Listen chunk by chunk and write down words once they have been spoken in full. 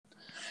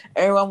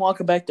Everyone,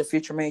 welcome back to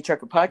Future Mini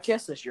Trucker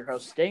Podcast. This is your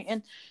host,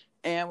 Dayton,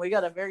 and we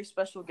got a very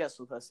special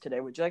guest with us today.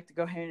 Would you like to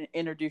go ahead and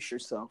introduce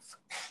yourself?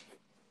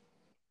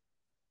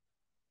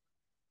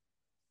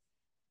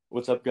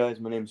 What's up, guys?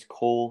 My name's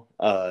Cole.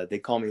 They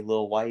call me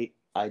Lil White.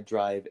 I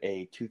drive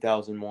a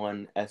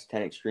 2001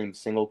 S10 Extreme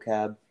single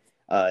cab,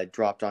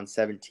 dropped on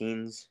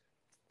 17s.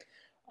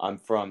 I'm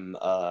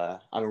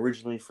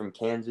originally from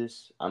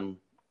Kansas. I'm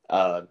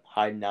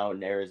hiding out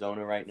in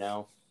Arizona right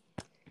now.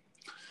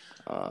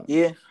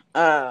 Yeah,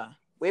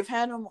 we've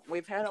had him.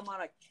 We've had him on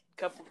a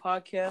couple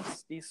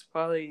podcasts. These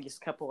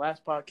couple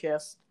last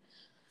podcasts.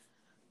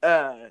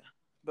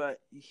 But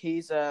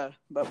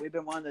we've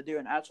been wanting to do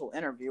an actual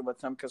interview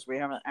with him because we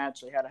haven't have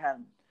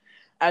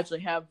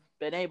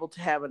been able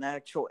to have an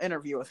actual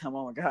interview with him.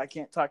 Oh my god, I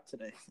can't talk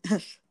today.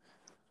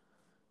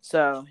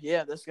 So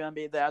yeah, this is gonna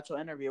be the actual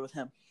interview with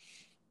him.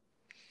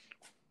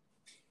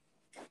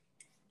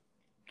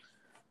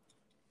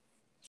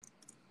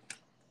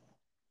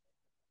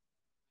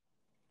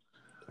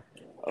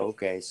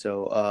 Okay,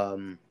 so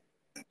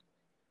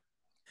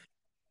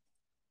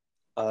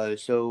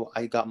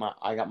I got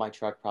my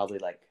truck probably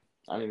like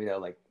I don't even know,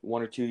 like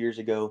 1 or 2 years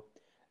ago.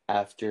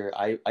 After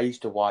I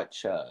used to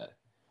watch I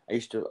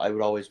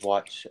would always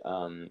watch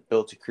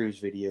Built to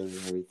Cruise videos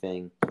and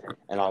everything,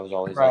 and I was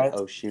always like, Right.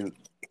 oh shoot,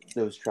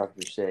 those trucks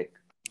are sick.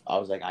 I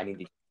was like, I need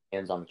to get my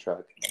hands on the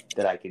truck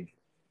that I could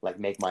like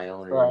make my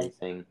own and Right.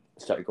 everything.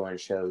 Start going to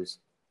shows,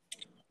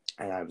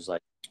 and I was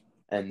like,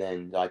 and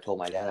then I told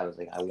my dad, I was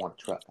like, I want a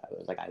truck. I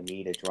was like, I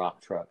need a drop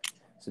truck.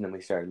 So then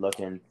we started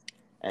looking,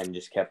 and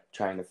just kept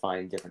trying to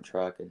find a different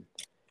truck, and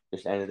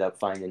just ended up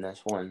finding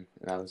this one.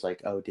 And I was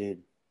like, oh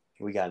dude,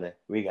 we gotta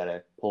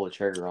pull the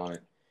trigger on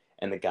it.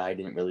 And the guy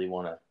didn't really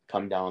want to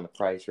come down on the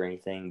price or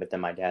anything, but then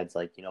my dad's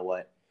like, you know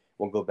what,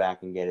 we'll go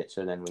back and get it.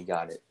 So then we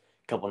got it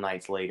a couple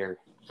nights later,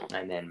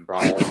 and then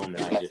brought it home,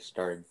 and I just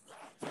started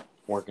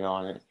working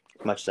on it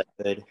as much as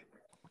I could.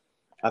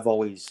 I've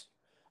always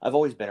I've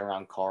always been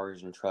around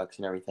cars and trucks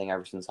and everything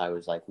ever since I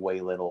was like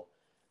way little.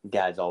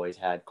 Dad's always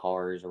had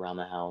cars around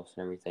the house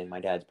and everything.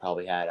 My dad's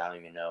probably had, I don't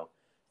even know,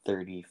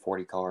 30,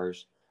 40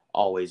 cars.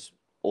 Always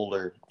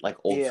older, like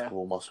old Yeah.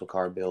 school muscle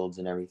car builds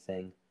and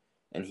everything.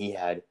 And he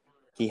had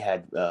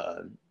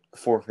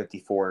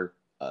 454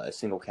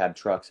 single cab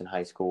trucks in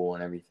high school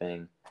and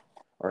everything.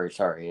 Or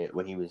sorry,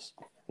 when he was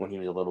a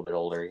little bit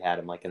older, he had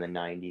them like in the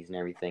 90s and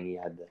everything. He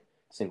had the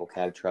single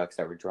cab trucks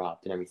that were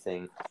dropped and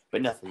everything,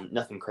 but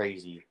nothing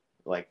crazy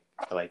like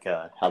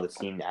how the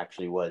scene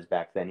actually was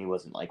back then. He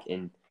wasn't like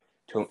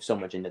so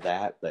much into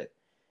that, but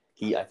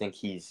I think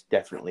he's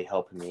definitely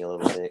helping me a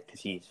little bit because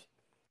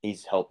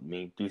he's helped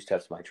me do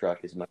stuff to my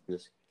truck as much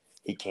as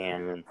he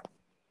can, and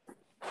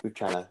we've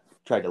tried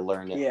to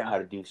learn Yeah. how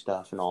to do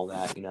stuff and all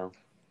that, you know.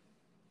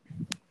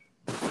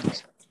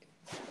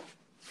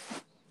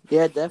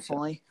 Yeah, So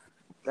definitely.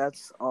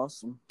 That's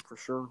awesome for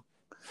sure.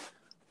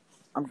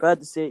 I'm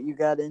glad to see it. You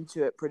got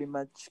into it pretty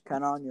much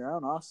kind of on your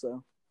own,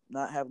 also,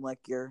 not having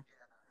like your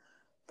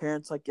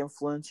parents like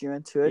influence you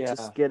into it, yeah,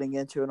 just getting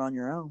into it on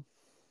your own.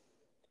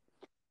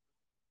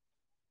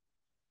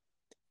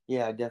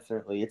 yeah,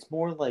 definitely. It's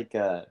more like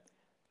I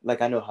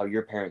know how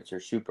your parents are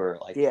super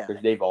like Yeah.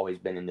 they've always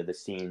been into the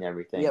scene and Yep.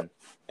 everything.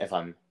 If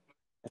I'm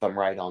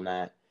right on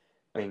that.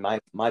 I mean,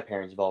 my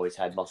parents have always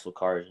had muscle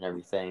cars and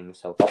everything.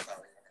 So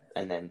I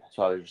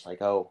was just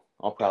like, oh,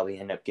 I'll probably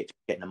end up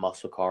getting a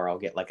muscle car. I'll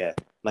get like a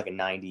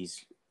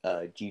 '90s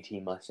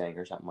GT Mustang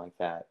or something like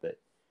that. But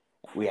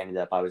we ended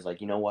up. I was like,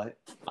 you know what?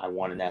 I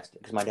want an S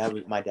because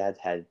my dad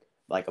had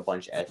like a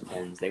bunch of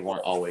S10s. They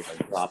weren't always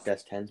like dropped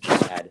S10s,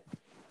 but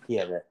he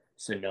had a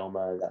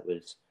Sonoma that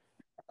was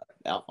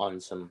out on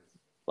some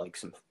like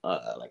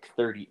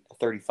 30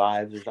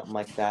 35s or something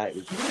like that.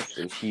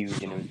 It was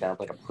huge, and it was down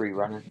like a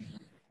pre-runner.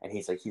 And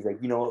he's like, you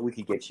know what, we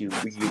could get you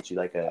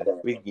like a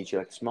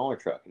smaller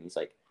truck. And he's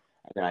like,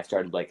 and then I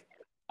started like,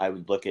 I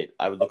would look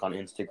on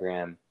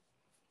Instagram.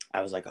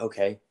 I was like,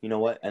 okay, you know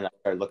what? And I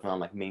started looking on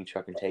like Mini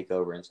Truck and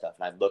Takeover and stuff.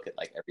 And I'd look at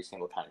like every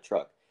single kind of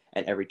truck.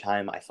 And every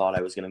time I thought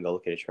I was gonna go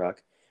look at a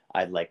truck,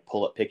 I'd like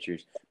pull up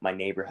pictures. My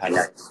neighbor had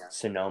a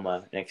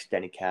Sonoma, an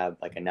extended cab,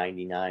 like a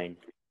 '99,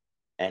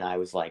 and I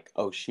was like,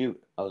 oh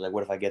shoot. I was like,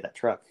 what if I get that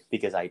truck?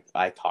 Because I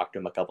talked to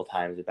him a couple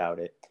times about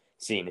it,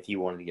 seeing if he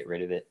wanted to get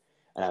rid of it.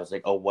 And I was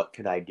like, oh, what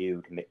could I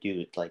do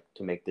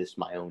to make this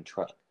my own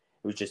truck?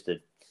 It was just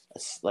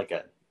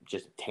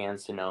just a tan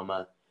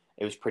Sonoma.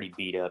 It was pretty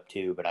beat up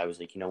too, but I was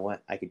like, you know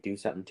what? I could do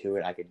something to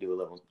it. I could do a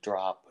little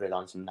drop, put it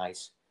on some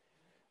nice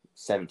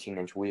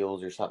 17-inch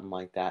wheels or something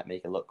like that,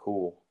 make it look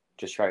cool.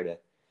 Just try to.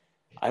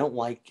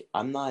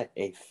 I'm not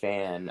a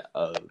fan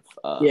of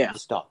Yeah.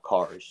 stock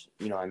cars.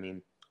 You know what I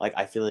mean? Like,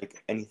 I feel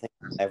like anything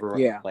ever,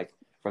 Yeah. like,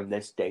 from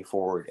this day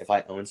forward, if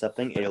I own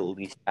something, it'll at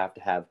least have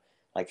to have,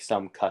 like,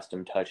 some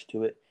custom touch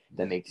to it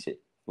that makes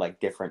it, like,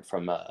 different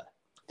from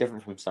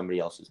somebody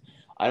else's.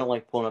 I don't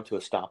like pulling up to a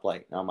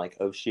stoplight and I'm like,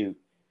 oh, shoot,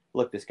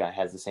 look, this guy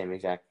has the same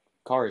exact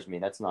car as me.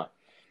 That's not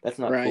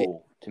Right.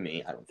 cool to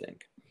me, I don't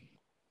think.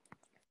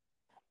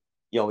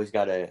 You always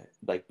gotta,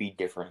 like, be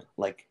different.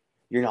 Like,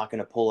 you're not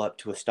gonna pull up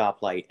to a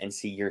stoplight and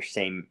see your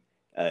same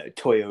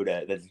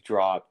Toyota that's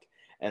dropped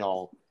and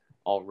all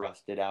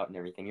rusted out and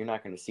everything. You're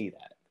not going to see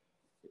that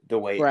the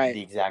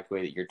exact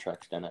way that your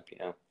truck's done up.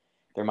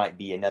 There might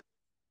be another.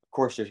 Of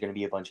course, there's going to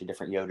be a bunch of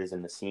different Yodas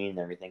in the scene and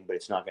everything, but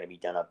it's not going to be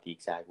done up the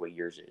exact way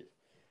yours is.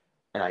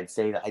 And I'd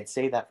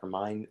say that for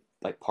mine,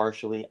 like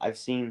partially. I've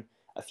seen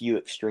a few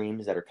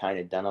extremes that are kind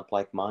of done up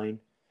like mine.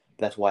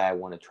 That's why I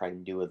want to try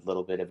and do a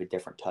little bit of a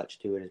different touch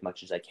to it as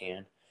much as I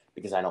can,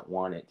 because I don't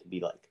want it to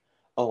be like,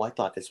 oh, I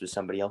thought this was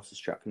somebody else's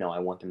truck. No, I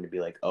want them to be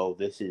like, oh,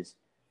 this is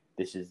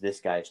this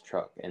guy's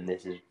truck, and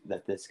this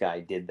guy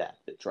did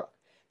the truck.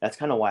 That's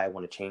kind of why I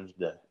want to change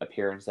the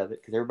appearance of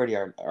it, because everybody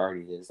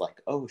already is like,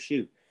 oh,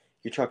 shoot,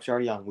 your truck's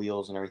already on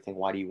wheels and everything.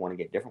 Why do you want to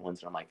get different ones?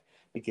 And I'm like,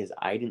 because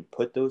I didn't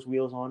put those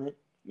wheels on it.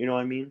 You know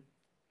what I mean?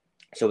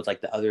 So it's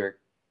like the other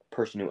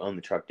person who owned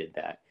the truck did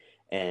that.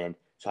 And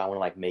so I want to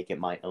like make it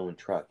my own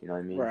truck. You know what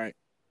I mean? Right.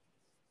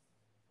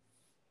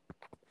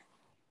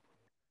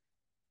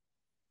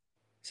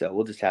 So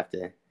we'll just have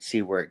to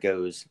see where it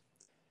goes.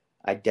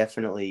 I love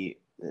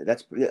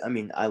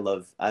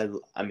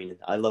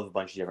a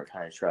bunch of different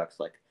kind of trucks.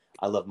 Like,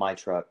 I love my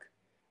truck.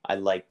 I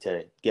like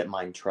to get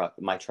my truck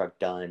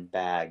done,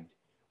 bagged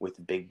with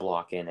a big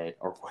block in it,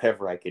 or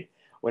whatever I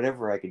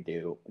could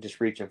do. Just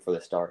reaching for the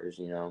stars,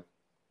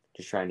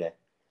 just trying to,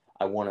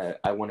 I want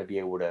to be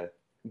able to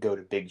go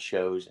to big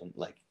shows and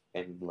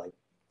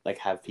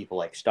have people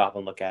like stop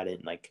and look at it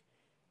and like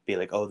be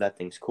like, oh, that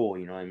thing's cool.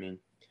 You know what I mean?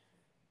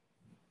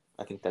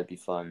 I think that'd be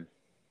fun.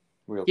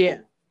 Real cool.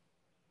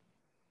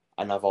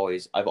 And I've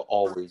always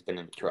been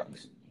into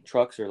trucks.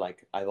 Trucks are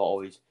like,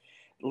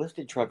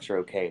 lifted trucks are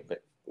okay,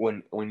 but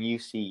when you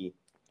see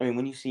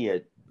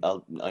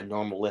a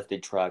normal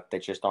lifted truck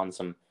that's just on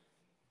some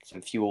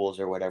fuels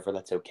or whatever,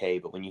 that's okay.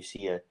 But when you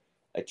see a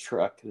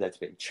truck that's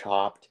been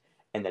chopped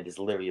and that is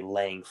literally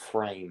laying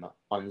frame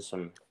on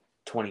some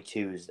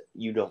 22s,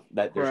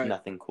 there's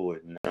nothing cooler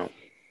than that.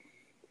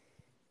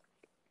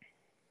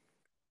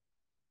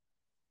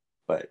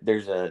 But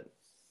there's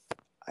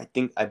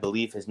I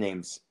believe his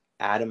name's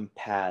Adam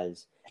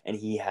Paz, and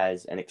he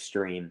has an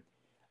Extreme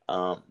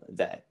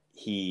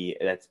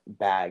that's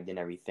bagged and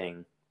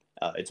everything.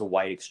 It's a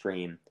white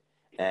Extreme,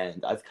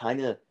 and I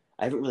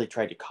haven't really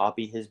tried to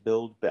copy his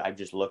build, but I've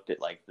just looked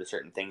at like the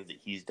certain things that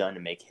he's done to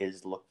make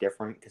his look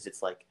different, because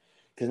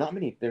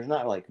there's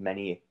not like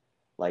many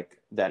like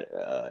that.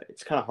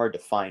 It's kind of hard to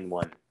find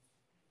one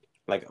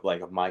like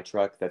of my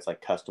truck that's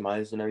like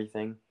customized and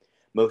everything.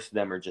 Most of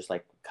them are just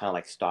like kind of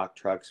like stock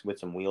trucks with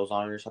some wheels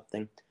on it or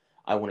something.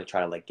 I want to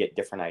try to like get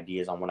different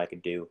ideas on what I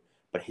could do,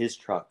 but his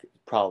truck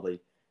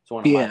it's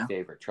one of my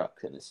favorite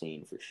trucks in the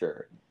scene for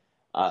sure.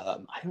 I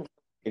don't know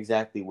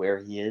exactly where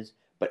he is,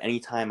 but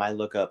anytime I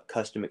look up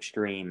Custom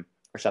Extreme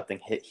or something,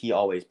 he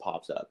always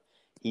pops up.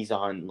 He's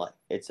on like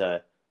just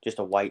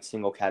a white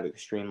single cab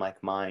Extreme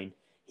like mine.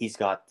 He's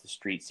got the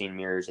street scene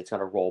mirrors. It's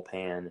got a roll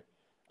pan.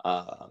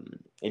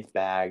 It's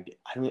bagged.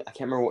 I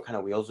can't remember what kind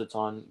of wheels it's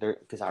on there,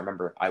 because I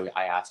remember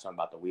I asked him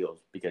about the wheels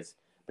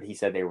but he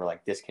said they were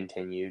like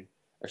discontinued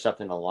or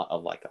something a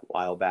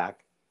while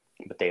back.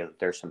 But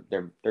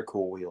they're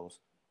cool wheels.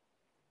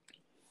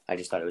 I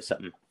just thought it was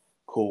something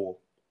cool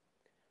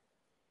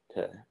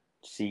to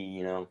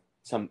see,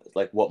 some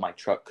like what my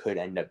truck could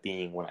end up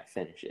being when I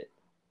finish it.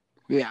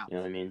 Yeah. You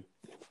know what I mean?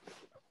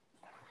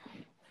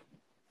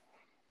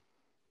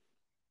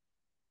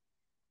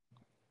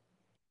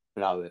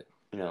 But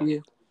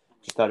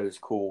just thought it was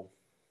cool.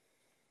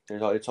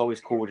 It's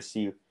always cool to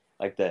see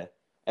like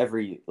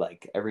every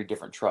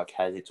different truck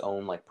has its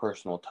own like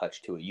personal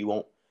touch to it. You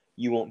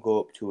won't go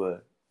up to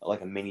a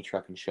mini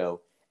truck and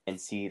show and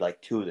see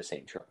like two of the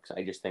same trucks.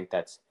 I just think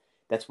that's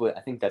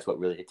what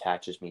really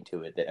attaches me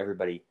to it. That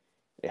everybody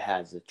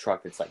has a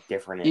truck that's like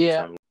different.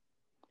 Yeah.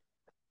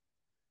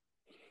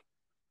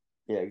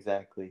 Yeah,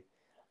 exactly.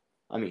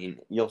 I mean,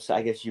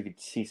 I guess you could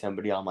see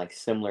somebody on like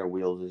similar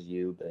wheels as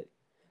you, but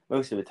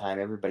most of the time,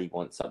 everybody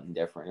wants something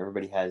different.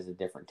 Everybody has a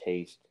different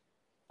taste,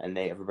 and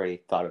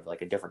everybody thought of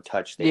like a different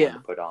touch they wanted to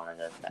put on it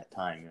at that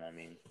time. You know what I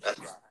mean?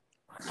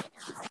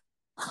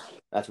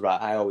 That's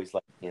what I always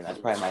like. That's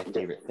probably my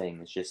favorite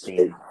thing. Is just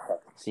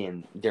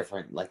seeing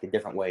different, like the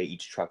different way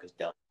each truck is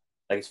done.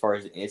 Like as far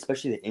as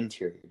especially the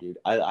interior, dude.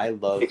 I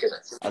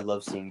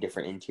love seeing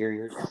different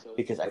interiors,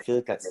 because I feel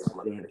like that's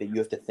something that you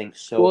have to think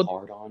so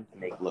hard on to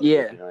make look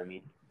good. You know what I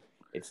mean?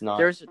 It's not.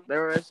 There was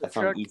a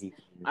truck. Easy.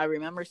 I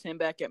remember seeing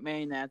back at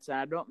Maine that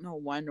I don't know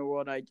why in the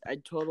world I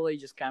totally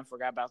just kind of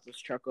forgot about this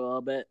truck a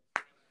little bit,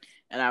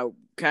 and I'm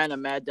kind of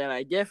mad that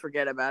I did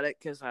forget about it,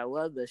 because I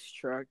love this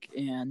truck.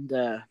 And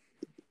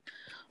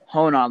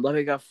hold on, let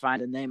me go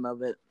find the name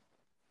of it.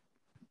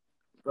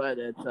 But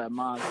it's a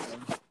Mazda.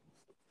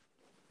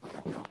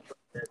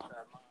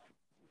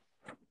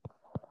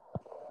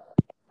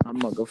 I'm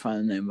gonna go find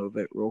the name of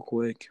it real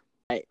quick.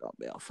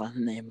 I'll find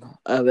the name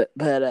of it,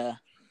 but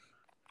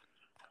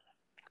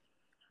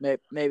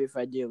maybe if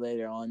I do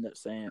later, I'll end up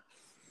saying it.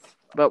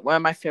 But one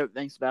of my favorite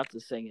things about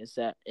this thing is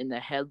that in the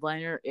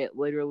headliner,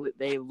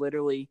 they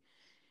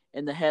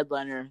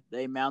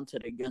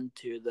mounted a gun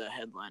to the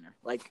headliner.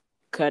 Like,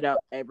 cut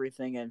out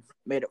everything and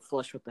made it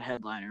flush with the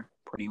headliner,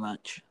 pretty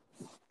much.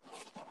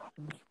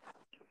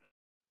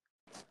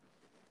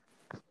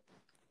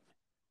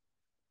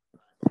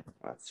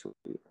 That's sweet.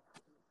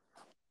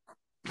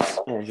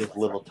 And just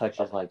little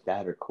touches like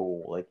that are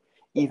cool. Like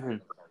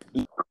even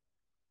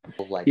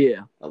like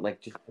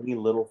just any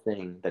little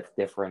thing that's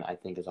different, I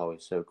think is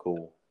always so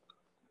cool.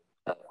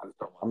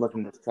 I'm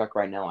looking at this truck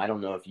right now. I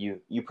don't know if you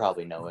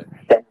probably know it,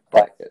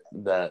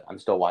 but I'm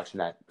still watching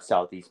that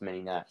Southeast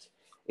Mini Nats.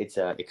 It's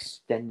a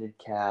extended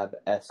cab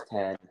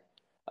S10,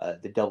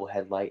 the double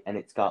headlight, and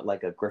it's got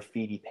like a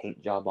graffiti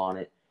paint job on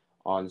it,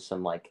 on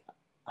some like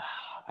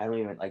I don't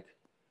even like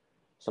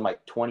some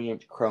like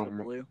 20-inch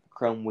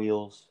chrome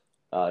wheels.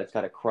 It's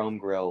got a chrome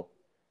grille.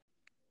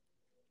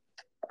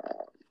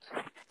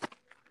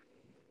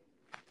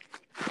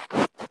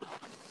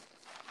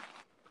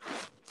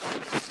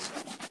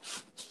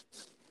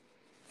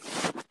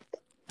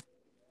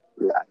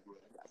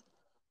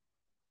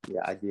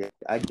 Yeah, I did.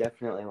 I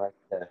definitely like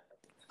to.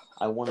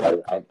 I want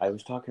to. I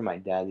was talking to my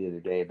dad the other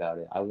day about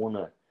it.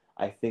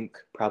 I think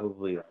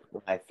probably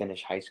when I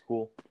finish high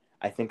school,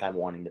 I think I'm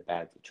wanting to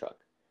bag the truck.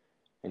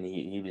 And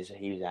he was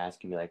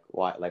asking me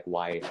why I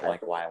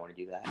want to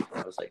do that. And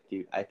I was like,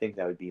 dude, I think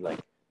that would be like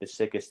the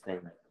sickest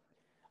thing.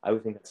 I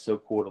would think it's so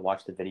cool to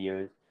watch the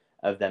videos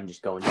of them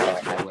just going down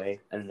the highway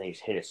and then they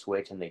just hit a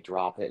switch and they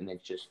drop it and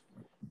it's just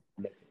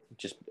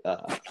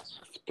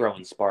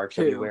throwing sparks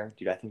everywhere.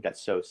 Dude, I think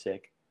that's so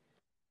sick.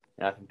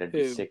 And I think that'd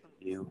be sick to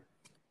do.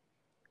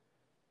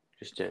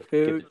 Just to get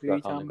the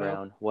truck on the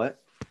ground. What?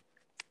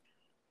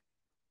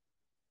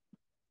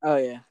 Oh,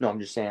 yeah. No, I'm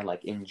just saying,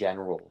 like, in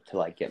general, to,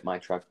 like, get my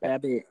truck back.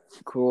 That'd be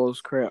cool as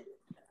crap.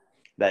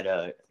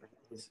 That,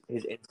 his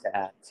Insta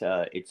at,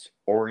 it's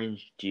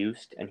orange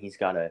juiced, and he's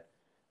got a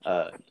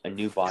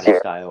new body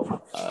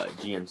style,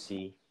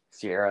 GMC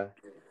Sierra.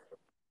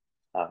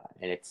 And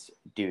it's,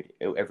 dude,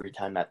 every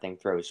time that thing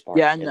throws sparks,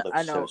 it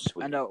looks so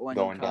sweet. I know what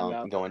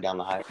going down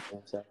the highway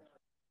and stuff.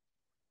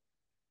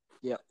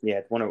 Yep. Yeah,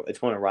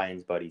 it's one of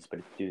Ryan's buddies, but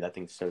dude, that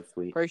thing's so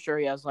sweet. Pretty sure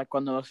he has like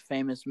one of the most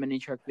famous mini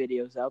truck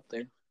videos out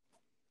there.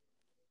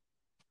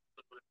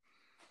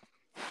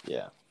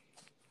 Yeah.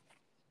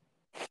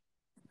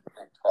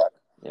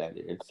 Yeah,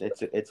 dude,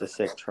 it's a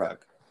sick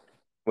truck.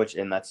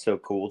 And that's so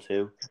cool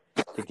too,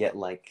 to get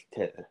like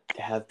to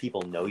have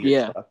people know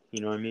your truck.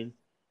 You know what I mean?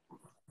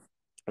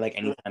 Like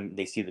anytime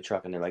they see the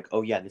truck and they're like,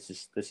 "Oh yeah, this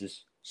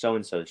is so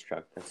and so's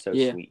truck." That's so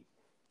sweet.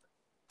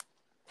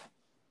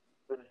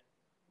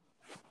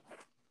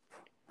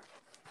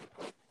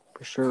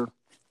 For sure.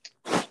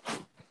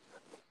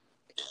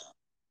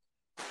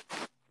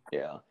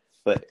 Yeah,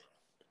 but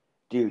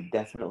dude,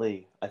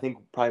 definitely, I think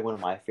probably one of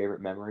my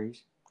favorite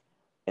memories,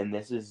 and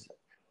this isn't.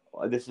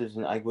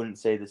 I wouldn't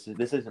say this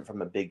isn't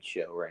from a big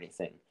show or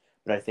anything,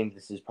 but I think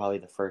this is probably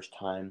the first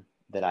time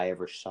that I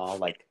ever saw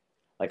like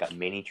a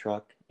mini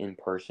truck in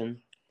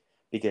person,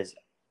 because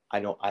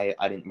I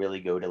didn't really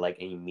go to like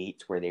any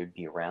meets where they would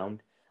be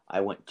around.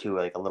 I went to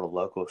like a little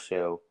local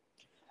show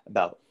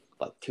about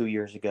like 2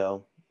 years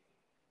ago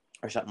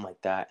or something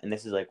like that, and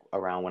this is like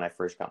around when I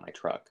first got my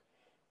truck,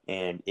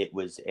 and it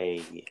was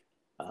a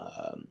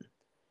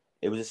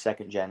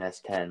second gen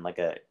S10, like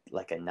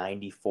a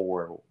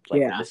 94,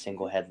 with a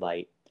single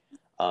headlight.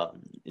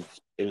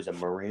 It was a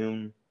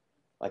maroon,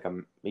 like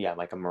a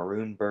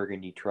maroon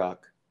burgundy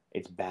truck.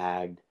 It's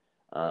bagged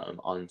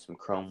on some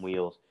chrome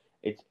wheels.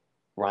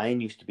 Ryan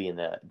used to be in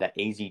the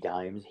AZ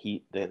Dimes.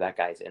 That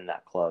guy's in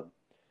that club.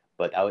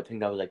 But I would think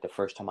that was like the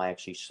first time I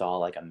actually saw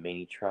like a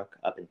mini truck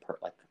up and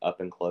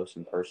close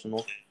and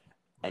personal.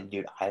 And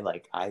dude, I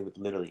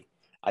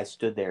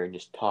stood there and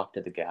just talked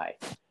to the guy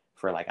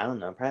for like, I don't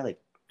know, probably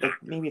like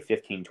maybe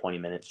 15, 20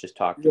 minutes, just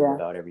talked to him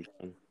about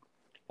everything.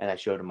 And I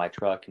showed him my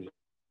truck, and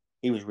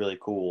he was really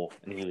cool,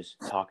 and he was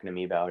talking to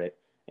me about it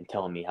and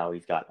telling me how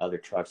he's got other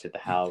trucks at the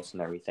house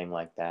and everything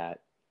like that.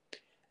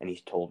 And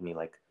he's told me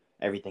like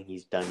everything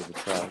he's done to the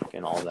truck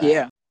and all that.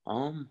 Yeah.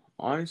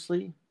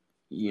 Honestly,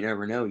 you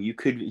never know. You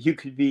could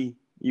be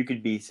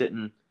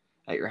sitting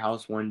at your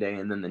house one day,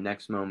 and then the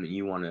next moment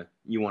you want a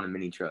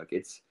mini truck.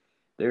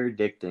 They're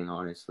addicting,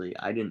 honestly.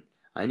 I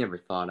never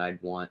thought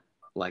I'd want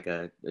like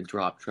a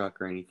drop truck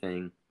or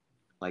anything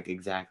like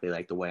exactly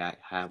like the way I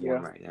have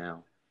one right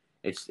now.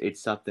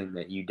 It's something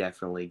that you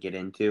definitely get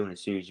into, and as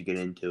soon as you get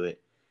into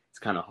it, it's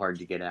kind of hard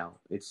to get out.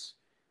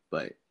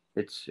 But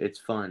it's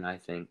fun, I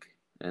think,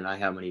 and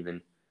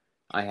I'm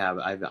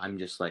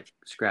just like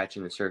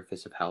scratching the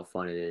surface of how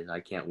fun it is. I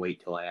can't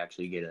wait till I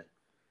actually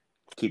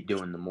keep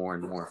doing the more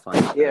and more fun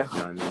stuff. Yeah. You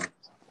know what I mean?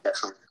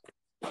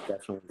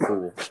 Definitely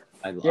cool.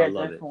 I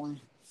love it.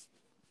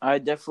 I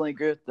definitely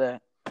agree with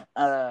that.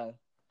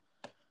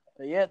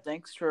 But yeah,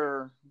 thanks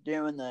for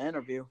doing the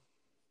interview.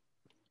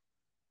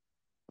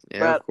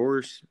 Yeah, of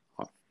course.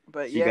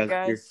 But yeah,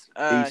 guys,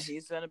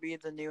 he's gonna be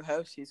the new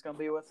host. He's gonna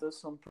be with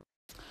us on.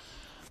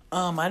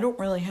 I don't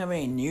really have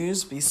any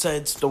news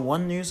besides the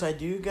one news I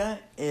do got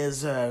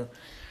is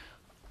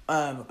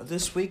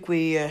this week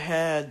we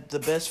had the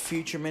best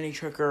future mini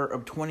trucker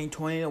of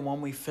 2020. The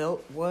one we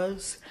felt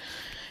was,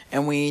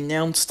 And we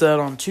announced that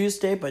on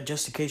Tuesday, but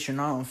just in case you're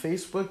not on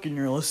Facebook and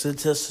you're listening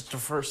to this the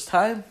first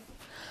time,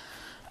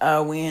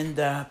 we end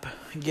up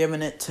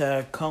giving it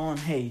to Colin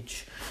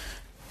Hage.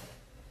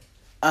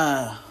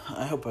 I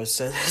hope I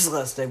said his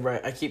last name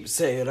right. I keep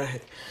saying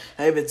it.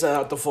 I haven't said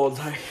out the full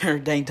entire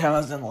dang time I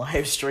was in the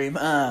live stream.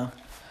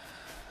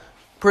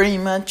 Pretty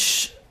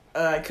much,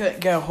 I couldn't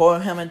get a hold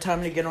of him in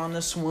time to get on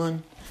this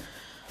one.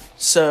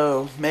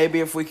 So, maybe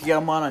if we could get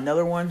him on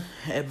another one,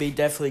 it'd be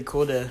definitely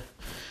cool to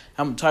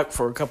have him talk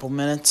for a couple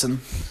minutes and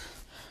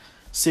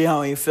see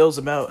how he feels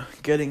about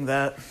getting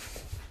that.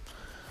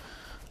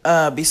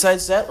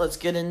 Besides that, let's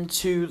get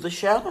into the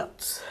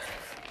shoutouts.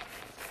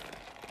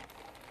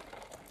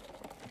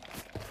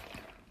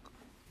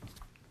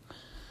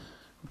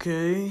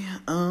 Okay,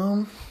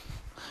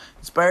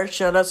 inspired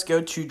shoutouts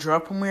go to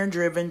Drop 'Em Where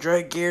Driven,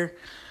 Drag Gear,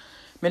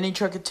 Mini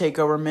Truck and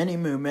Takeover, Mini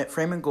Movement,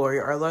 Frame and Glory,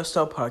 Our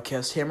Lifestyle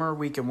Podcast, Hammer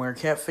Weekend Wear,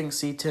 Catfing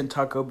C10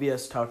 Talk,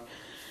 OBS Talk,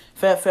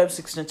 Fat Fabs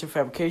Extensive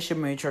Fabrication,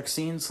 Mini Truck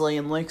Scenes,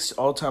 Laying Links,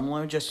 All Time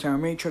Low, Just Our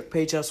Mini Truck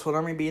Page, Asphalt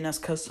Army, BNS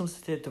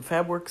Customs, Did the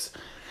Fabworks,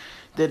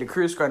 Did a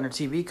Cruise Grinder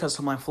TV,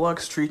 Custom Life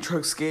Vlogs, Tree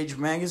Trucks Gauge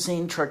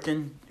Magazine,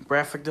 Truckin'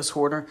 Graphic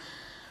Disorder,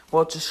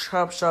 Walter's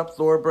Shop,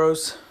 Lore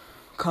Bros,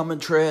 Common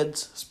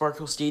Treads,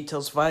 Sparkles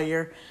Details,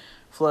 Fire,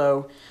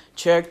 Flow,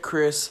 Chad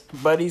Chris,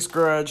 Buddy's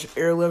Garage,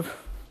 Airlift,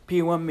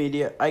 P1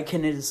 Media,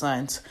 iKennedy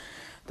Designs,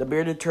 The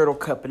Bearded Turtle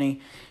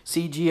Company,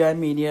 CGI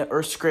Media,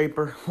 Earth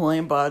Scraper,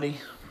 Land Body,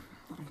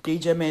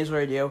 DJ Mays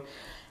Radio,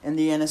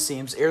 Indiana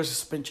Seams, Air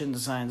Suspension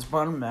Designs,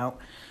 Bottom Out,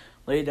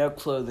 Laid Out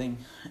Clothing,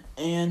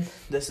 and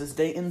this is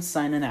Dayton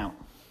signing out.